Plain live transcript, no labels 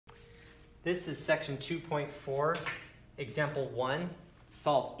This is section 2.4, example 1.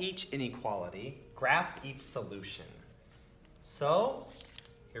 Solve each inequality, graph each solution. So,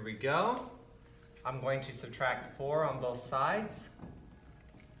 here we go. I'm going to subtract 4 on both sides.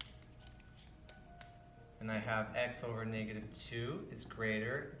 And I have x over negative 2 is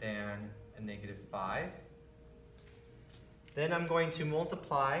greater than a negative 5. Then I'm going to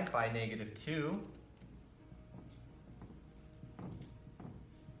multiply by negative 2.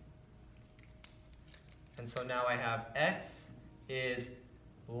 And so now I have x is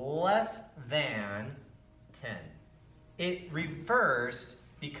less than 10. It reversed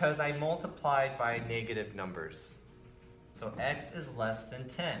because I multiplied by negative numbers. So x is less than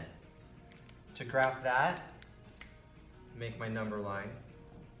 10. To graph that, make my number line.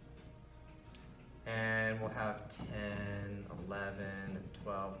 And we'll have 10, 11,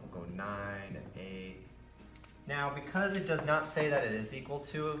 12, we'll go 9, 8. Now, because it does not say that it is equal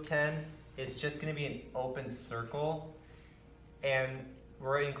to 10, it's just going to be an open circle. And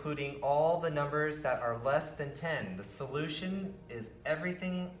we're including all the numbers that are less than 10. The solution is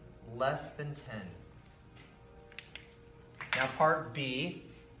everything less than 10. Now, part B,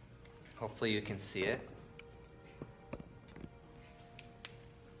 hopefully you can see it.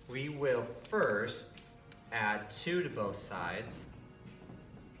 We will first add 2 to both sides.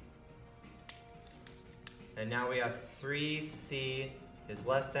 And now we have 3c is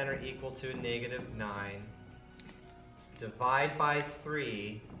less than or equal to negative 9. Divide by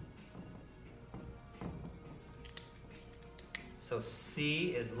 3. So c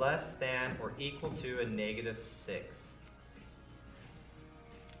is less than or equal to a negative 6.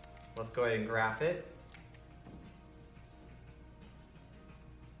 Let's go ahead and graph it.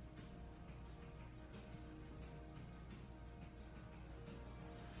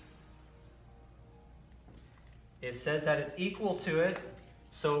 It says that it's equal to it,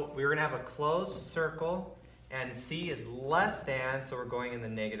 so we're going to have a closed circle, and c is less than, so we're going in the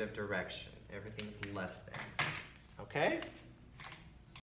negative direction. Everything's less than. Okay?